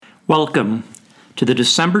Welcome to the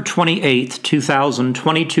December 28th,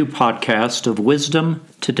 2022 podcast of Wisdom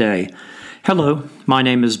Today. Hello, my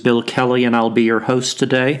name is Bill Kelley and I'll be your host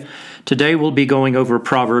today. Today we'll be going over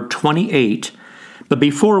Proverb 28, but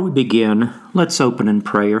before we begin, let's open in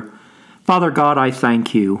prayer. Father God, I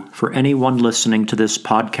thank you for anyone listening to this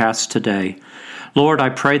podcast today. Lord, I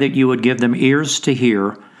pray that you would give them ears to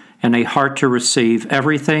hear and a heart to receive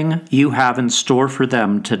everything you have in store for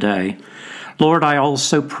them today. Lord, I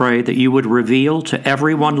also pray that you would reveal to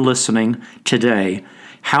everyone listening today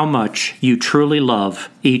how much you truly love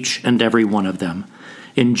each and every one of them.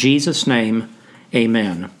 In Jesus' name,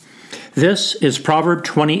 amen. This is Proverb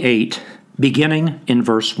 28, beginning in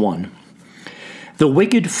verse 1. The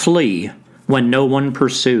wicked flee when no one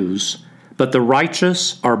pursues, but the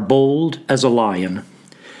righteous are bold as a lion.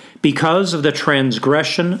 Because of the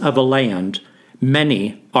transgression of a land,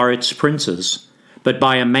 many are its princes. But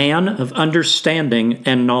by a man of understanding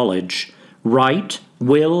and knowledge, right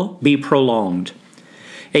will be prolonged.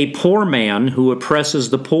 A poor man who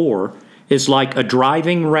oppresses the poor is like a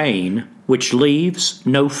driving rain which leaves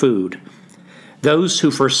no food. Those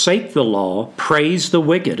who forsake the law praise the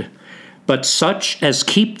wicked, but such as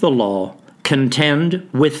keep the law contend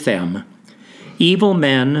with them. Evil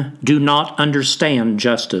men do not understand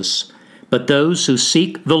justice, but those who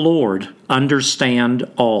seek the Lord understand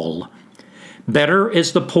all. Better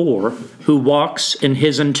is the poor who walks in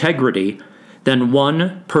his integrity than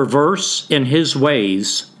one perverse in his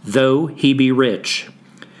ways, though he be rich.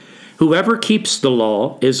 Whoever keeps the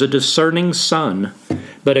law is a discerning son,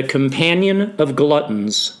 but a companion of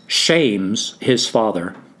gluttons shames his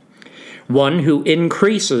father. One who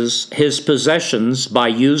increases his possessions by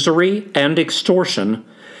usury and extortion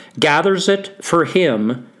gathers it for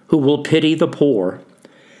him who will pity the poor.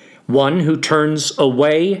 One who turns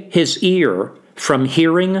away his ear from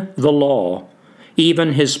hearing the law,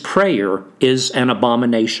 even his prayer is an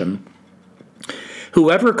abomination.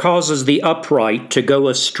 Whoever causes the upright to go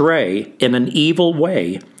astray in an evil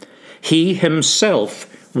way, he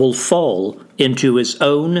himself will fall into his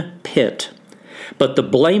own pit, but the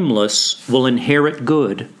blameless will inherit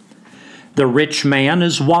good. The rich man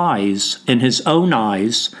is wise in his own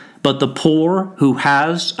eyes, but the poor who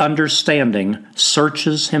has understanding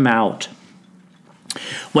searches him out.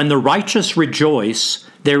 When the righteous rejoice,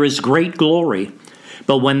 there is great glory,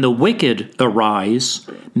 but when the wicked arise,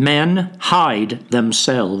 men hide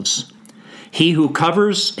themselves. He who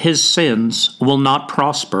covers his sins will not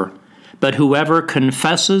prosper, but whoever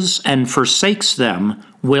confesses and forsakes them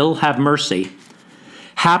will have mercy.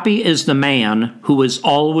 Happy is the man who is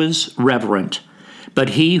always reverent,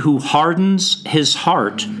 but he who hardens his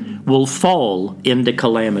heart will fall into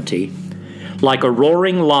calamity. Like a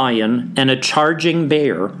roaring lion and a charging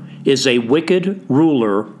bear is a wicked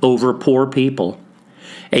ruler over poor people.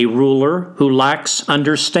 A ruler who lacks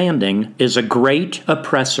understanding is a great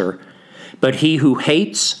oppressor, but he who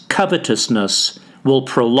hates covetousness will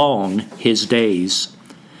prolong his days.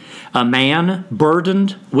 A man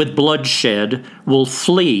burdened with bloodshed will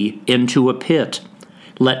flee into a pit.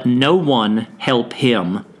 Let no one help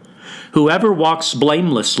him. Whoever walks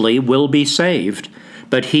blamelessly will be saved,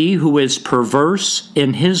 but he who is perverse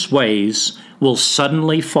in his ways will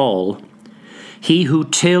suddenly fall. He who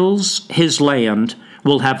tills his land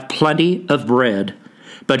will have plenty of bread,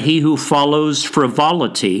 but he who follows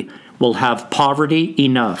frivolity will have poverty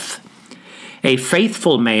enough. A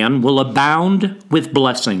faithful man will abound with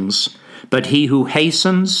blessings, but he who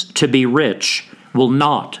hastens to be rich will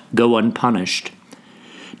not go unpunished.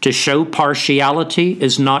 To show partiality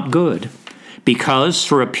is not good, because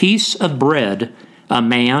for a piece of bread a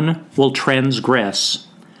man will transgress.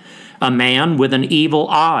 A man with an evil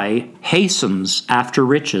eye hastens after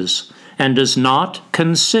riches, and does not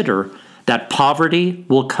consider that poverty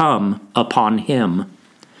will come upon him.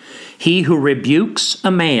 He who rebukes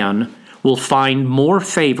a man will find more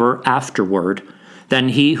favor afterward than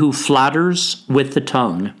he who flatters with the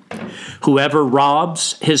tongue. Whoever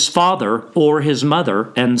robs his father or his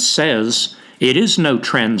mother and says, "It is no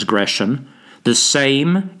transgression," the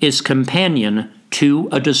same is companion to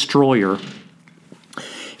a destroyer.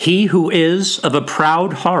 He who is of a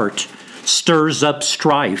proud heart stirs up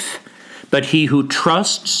strife, but he who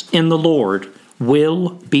trusts in the Lord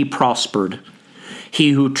will be prospered.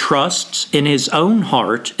 He who trusts in his own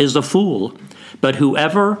heart is a fool, but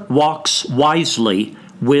whoever walks wisely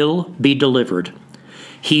will be delivered.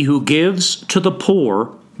 He who gives to the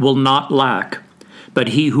poor will not lack, but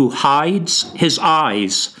he who hides his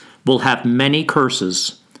eyes will have many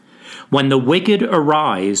curses. When the wicked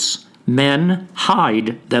arise, men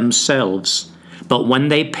hide themselves, but when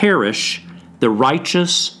they perish, the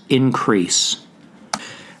righteous increase.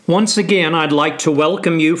 Once again, I'd like to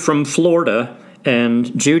welcome you from Florida,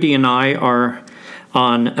 and Judy and I are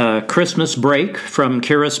on Christmas break from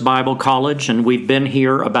Charis Bible College, and we've been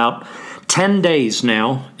here about 10 days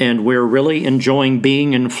now, and we're really enjoying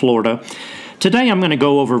being in Florida. Today I'm going to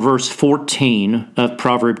go over verse 14 of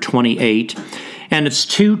Proverb 28, and it's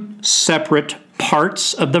two separate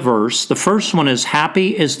parts of the verse. The first one is,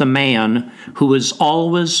 "Happy is the man who is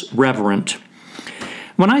always reverent."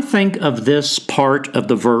 When I think of this part of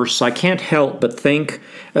the verse, I can't help but think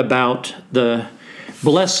about the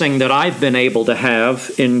blessing that I've been able to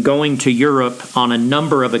have in going to Europe on a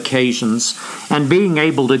number of occasions and being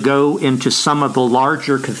able to go into some of the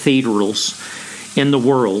larger cathedrals in the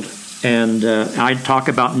world. And I talk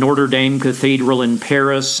about Notre Dame Cathedral in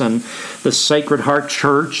Paris and the Sacred Heart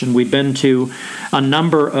Church, and we've been to a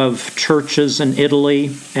number of churches in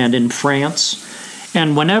Italy and in France.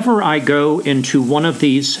 And whenever I go into one of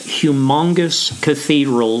these humongous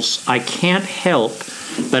cathedrals, I can't help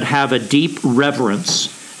but have a deep reverence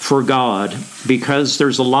for God, because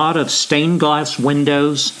there's a lot of stained glass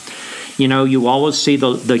windows. You know, you always see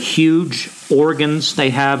the huge organs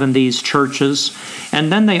they have in these churches.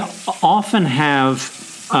 And then they often have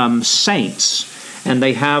saints, and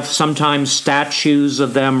they have sometimes statues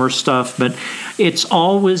of them or stuff, but it's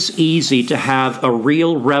always easy to have a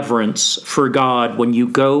real reverence for God when you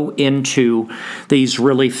go into these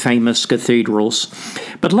really famous cathedrals.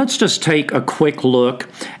 But let's just take a quick look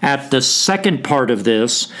at the second part of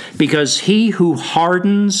this, because he who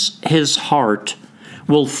hardens his heart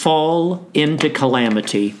will fall into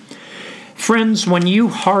calamity. Friends, when you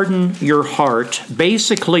harden your heart,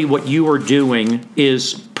 basically what you are doing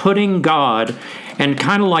is putting God, and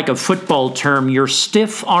kind of like a football term, you're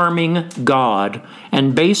stiff-arming God.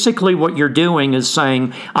 And basically what you're doing is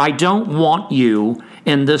saying, I don't want you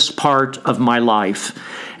in this part of my life.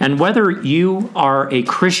 And whether you are a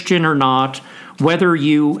Christian or not, whether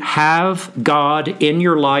you have God in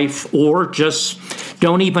your life or just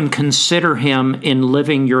don't even consider Him in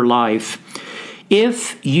living your life,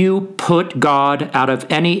 if you put God out of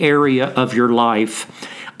any area of your life,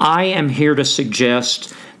 I am here to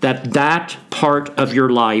suggest that that part of your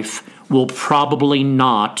life will probably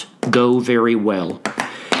not go very well.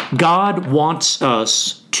 God wants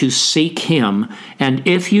us to seek Him, and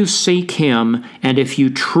if you seek Him, and if you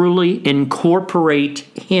truly incorporate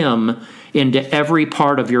Him into every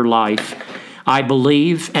part of your life, I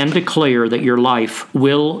believe and declare that your life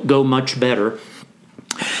will go much better.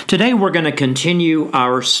 Today we're going to continue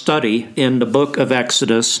our study in the book of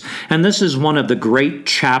Exodus, and this is one of the great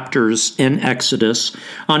chapters in Exodus.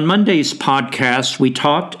 On Monday's podcast, we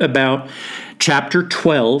talked about chapter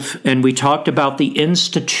 12, and we talked about the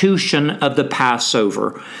institution of the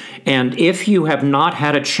Passover. And if you have not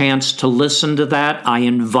had a chance to listen to that, I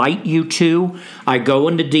invite you to. I go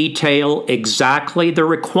into detail exactly the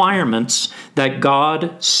requirements that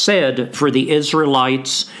God said for the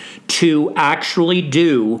Israelites to actually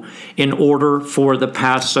do in order for the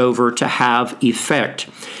Passover to have effect.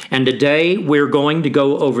 And today we're going to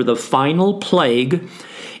go over the final plague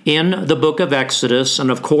in the book of Exodus. And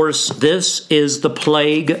of course, this is the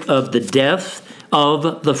plague of the death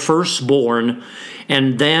of the firstborn.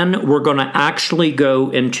 And then we're going to actually go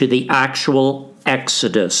into the actual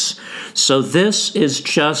Exodus. So this is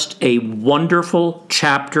just a wonderful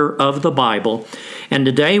chapter of the Bible. And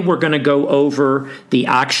today we're going to go over the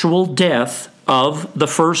actual death of the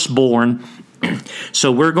firstborn.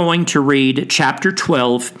 So we're going to read chapter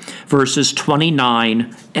 12, verses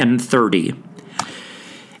 29 and 30.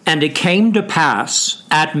 And it came to pass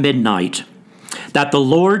at midnight that the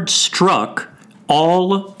Lord struck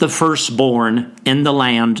all the firstborn in the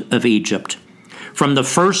land of Egypt, from the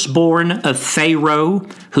firstborn of Pharaoh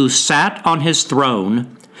who sat on his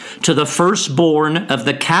throne, to the firstborn of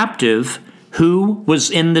the captive who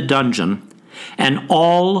was in the dungeon, and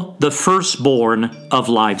all the firstborn of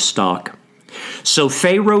livestock. So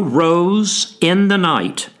Pharaoh rose in the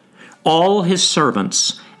night, all his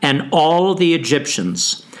servants, and all the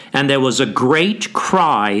Egyptians, and there was a great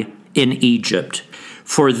cry in Egypt,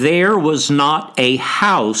 for there was not a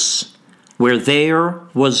house where there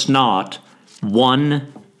was not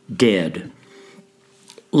one dead.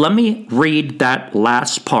 Let me read that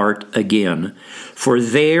last part again. For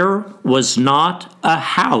there was not a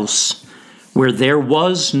house where there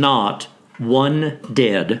was not one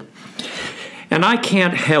dead. And I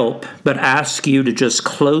can't help but ask you to just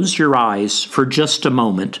close your eyes for just a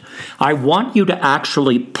moment. I want you to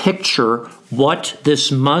actually picture what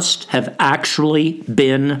this must have actually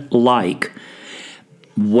been like.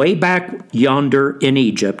 Way back yonder in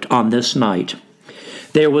Egypt on this night,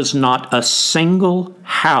 there was not a single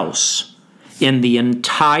house in the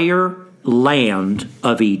entire land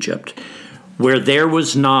of Egypt where there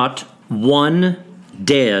was not one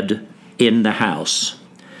dead in the house.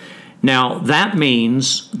 Now, that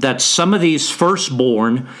means that some of these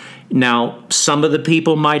firstborn, now, some of the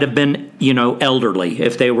people might have been, elderly,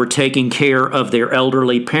 if they were taking care of their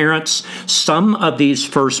elderly parents. Some of these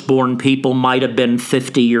firstborn people might have been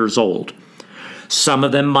 50 years old. Some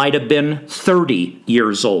of them might have been 30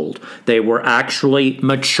 years old. They were actually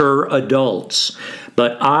mature adults.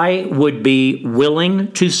 But I would be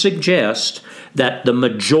willing to suggest that the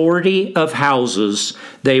majority of houses,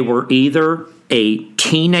 they were either a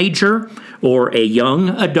teenager or a young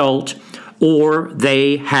adult, or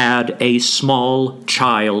they had a small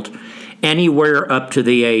child, anywhere up to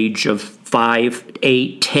the age of 5,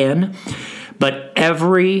 8, 10. But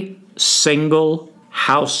every single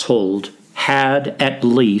household had at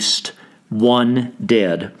least one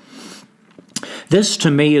dead. This, to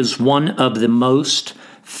me, is one of the most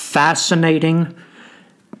fascinating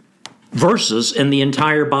verses in the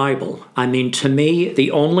entire Bible. I mean, to me,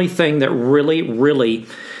 the only thing that really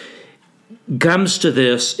comes to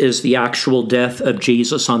this is the actual death of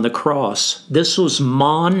Jesus on the cross. This was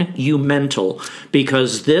monumental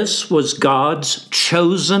because this was God's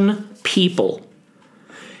chosen people.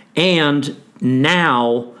 And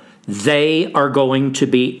now they are going to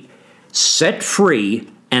be set free,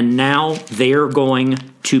 and now they're going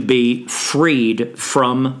to be freed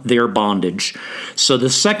from their bondage. So the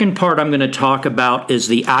second part I'm going to talk about is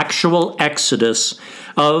the actual exodus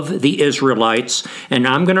of the Israelites, and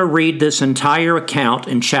I'm going to read this entire account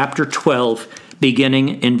in chapter 12,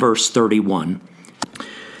 beginning in verse 31.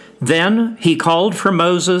 Then he called for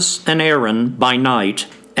Moses and Aaron by night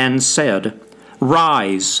and said,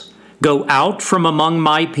 "Rise, go out from among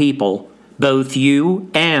my people, both you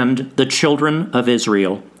and the children of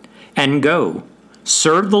Israel, and go,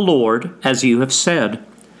 serve the Lord as you have said.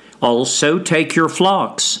 Also take your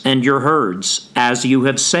flocks and your herds as you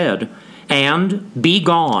have said, and be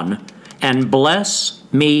gone, and bless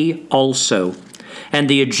me also." And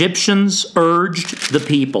the Egyptians urged the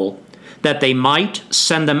people that they might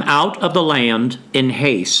send them out of the land in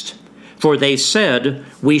haste, for they said,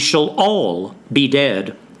 "We shall all be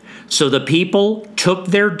dead." So the people took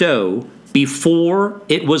their dough before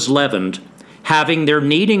it was leavened, having their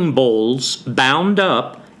kneading bowls bound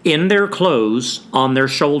up in their clothes on their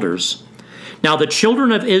shoulders. Now the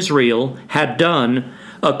children of Israel had done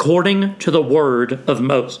according to the word of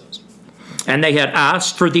Moses, and they had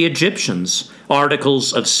asked for the Egyptians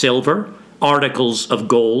articles of silver, articles of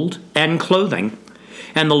gold, and clothing.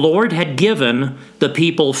 And the Lord had given the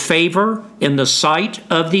people favor in the sight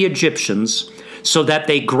of the Egyptians, so that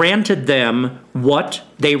they granted them what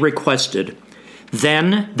they requested.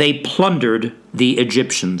 Then they plundered the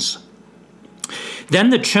Egyptians. Then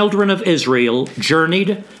the children of Israel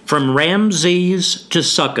journeyed from Ramses to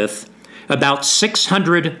Succoth, about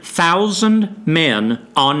 600,000 men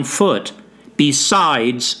on foot,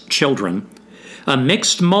 besides children. A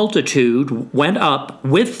mixed multitude went up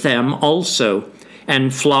with them also,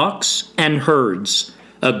 and flocks and herds,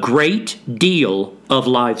 a great deal of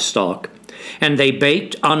livestock. And they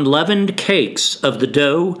baked unleavened cakes of the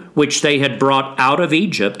dough which they had brought out of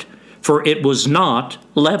Egypt, for it was not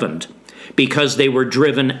leavened, because they were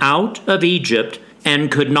driven out of Egypt and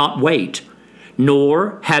could not wait,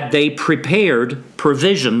 nor had they prepared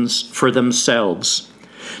provisions for themselves.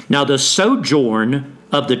 Now the sojourn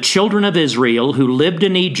of the children of Israel who lived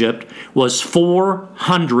in Egypt was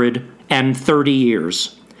 430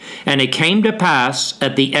 years. And it came to pass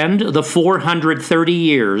at the end of the 430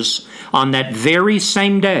 years, on that very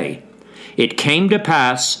same day, it came to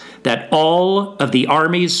pass that all of the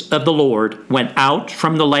armies of the Lord went out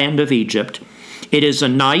from the land of Egypt. It is a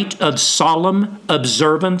night of solemn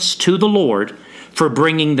observance to the Lord for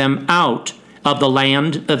bringing them out of the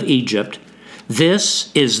land of Egypt.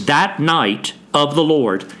 This is that night of the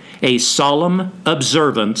Lord, a solemn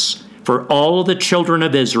observance for all the children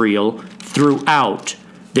of Israel throughout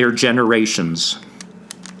their generations.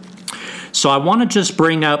 So I want to just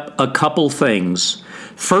bring up a couple things.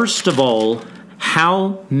 First of all,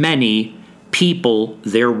 how many people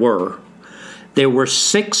there were. There were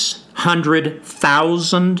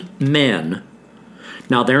 600,000 men.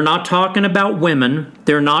 Now, they're not talking about women.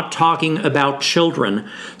 They're not talking about children.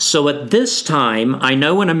 So at this time, I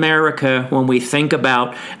know in America, when we think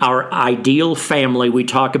about our ideal family, we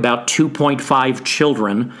talk about 2.5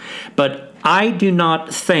 children. But I do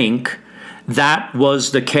not think that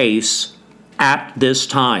was the case at this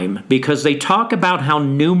time, because they talk about how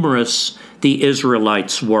numerous the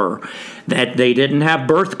Israelites were. That they didn't have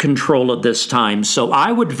birth control at this time. So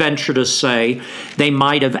I would venture to say they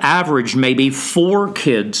might have averaged maybe 4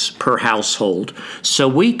 kids per household. So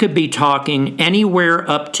we could be talking anywhere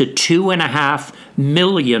up to 2.5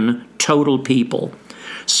 million total people.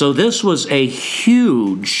 So this was a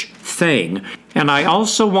huge thing. And I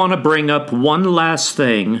also want to bring up one last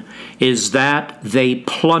thing, is that they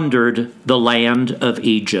plundered the land of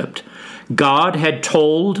Egypt. God had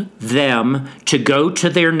told them to go to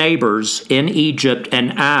their neighbors in Egypt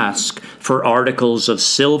and ask for articles of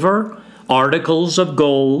silver, articles of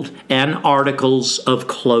gold, and articles of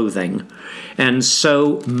clothing. And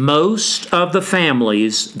so most of the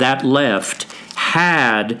families that left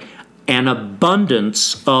had an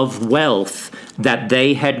abundance of wealth that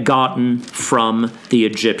they had gotten from the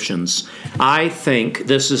Egyptians. I think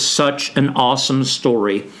this is such an awesome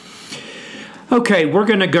story. Okay, we're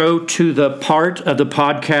going to go to the part of the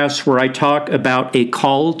podcast where I talk about a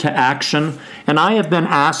call to action, and I have been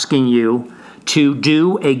asking you to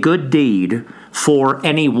do a good deed for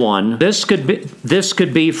anyone. This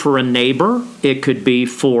could be for a neighbor, it could be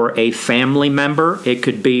for a family member, it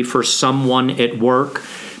could be for someone at work,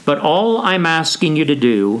 but all I'm asking you to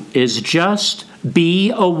do is just be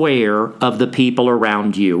aware of the people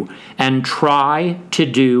around you and try to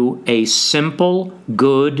do a simple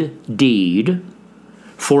good deed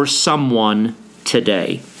for someone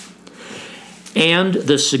today. And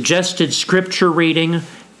the suggested scripture reading,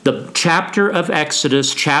 the chapter of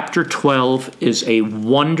Exodus, chapter 12, is a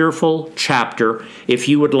wonderful chapter. If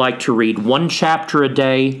you would like to read one chapter a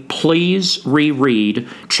day, please reread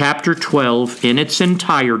chapter 12 in its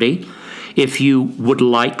entirety. If you would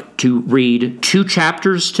like to read 2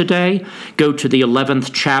 chapters today, go to the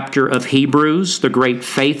 11th chapter of Hebrews, the great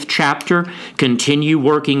faith chapter. Continue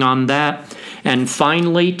working on that. And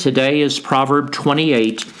finally, today is Proverb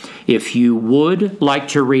 28. If you would like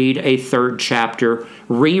to read a 3rd chapter,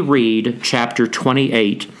 reread chapter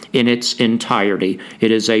 28 in its entirety.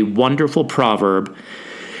 It is a wonderful proverb.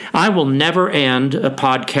 I will never end a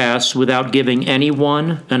podcast without giving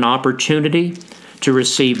anyone an opportunity to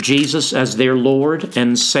receive Jesus as their Lord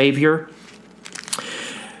and Savior.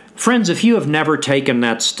 Friends, if you have never taken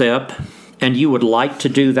that step and you would like to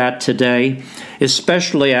do that today,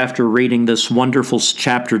 especially after reading this wonderful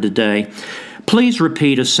chapter today, please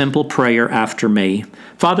repeat a simple prayer after me.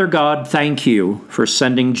 Father God, thank you for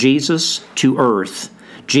sending Jesus to earth.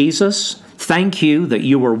 Jesus, thank you that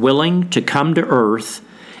you were willing to come to earth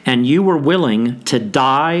and you were willing to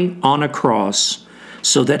die on a cross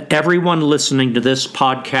so that everyone listening to this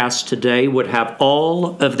podcast today would have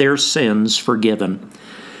all of their sins forgiven.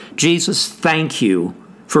 Jesus, thank you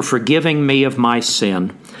for forgiving me of my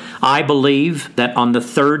sin. I believe that on the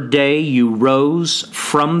 3rd day you rose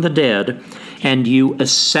from the dead and you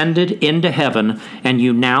ascended into heaven and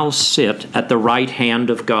you now sit at the right hand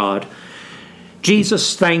of God.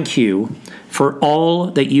 Jesus, thank you for all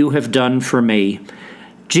that you have done for me.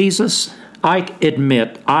 Jesus, I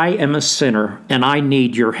admit I am a sinner and I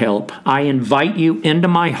need your help. I invite you into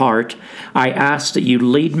my heart. I ask that you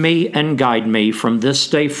lead me and guide me from this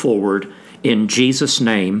day forward in Jesus'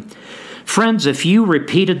 name. Friends, if you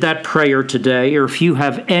repeated that prayer today, or if you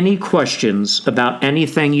have any questions about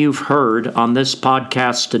anything you've heard on this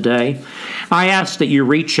podcast today, I ask that you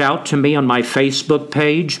reach out to me on my Facebook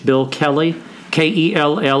page, Bill Kelley, Kelley.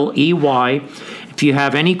 If you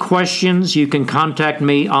have any questions, you can contact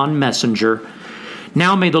me on Messenger.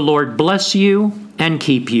 Now may the Lord bless you and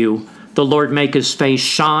keep you. The Lord make his face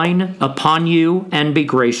shine upon you and be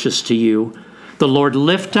gracious to you. The Lord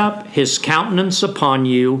lift up his countenance upon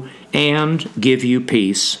you and give you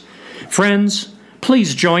peace. Friends,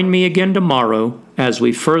 please join me again tomorrow as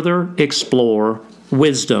we further explore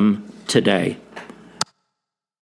wisdom today.